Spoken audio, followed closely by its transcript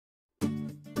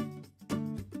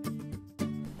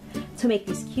To make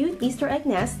these cute Easter egg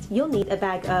nests, you'll need a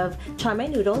bag of Chow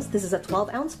Noodles. This is a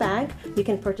 12-ounce bag. You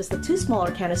can purchase the 2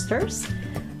 smaller canisters,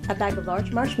 a bag of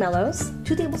large marshmallows,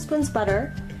 2 tablespoons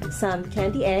butter, some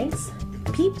candy eggs,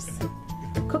 Peeps,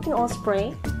 cooking oil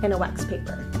spray, and a wax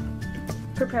paper.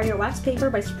 Prepare your wax paper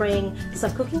by spraying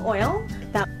some cooking oil.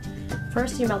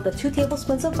 First, you melt the 2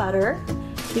 tablespoons of butter.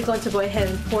 You're going to go ahead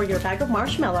and pour your bag of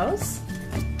marshmallows.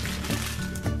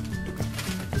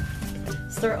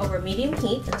 Stir over medium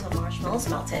heat until marshmallows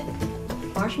melted.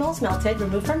 Marshmallows melted,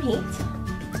 remove from heat.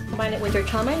 Combine it with your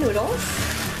Chow noodles.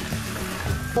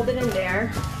 Hold it in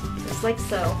there, just like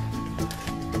so.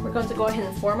 We're going to go ahead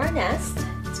and form our nest.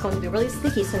 It's going to be really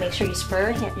sticky, so make sure you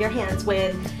spray your hands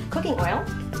with cooking oil.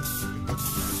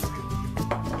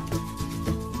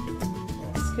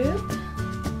 Scoop.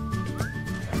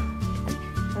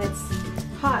 And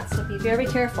it's hot, so be very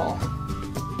careful.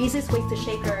 The easiest way to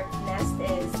shake your nest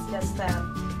is just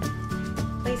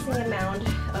placing a mound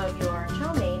of your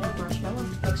chow mein or marshmallow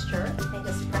mixture and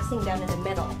just pressing down in the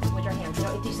middle with your hands. You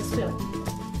don't need to use a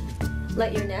spoon.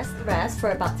 Let your nest rest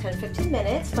for about 10-15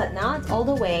 minutes, but not all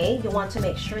the way. You want to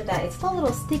make sure that it's still a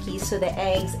little sticky so the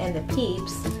eggs and the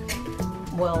Peeps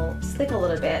will stick a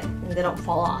little bit and they don't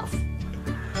fall off.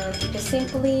 And just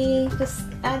simply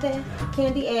add the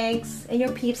candy eggs and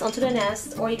your Peeps onto the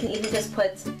nest, or you can even just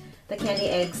put the candy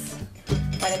eggs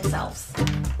by themselves.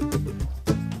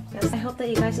 Yes, I hope that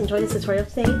you guys enjoyed this tutorial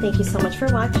today. Thank you so much for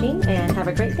watching and have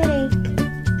a great day.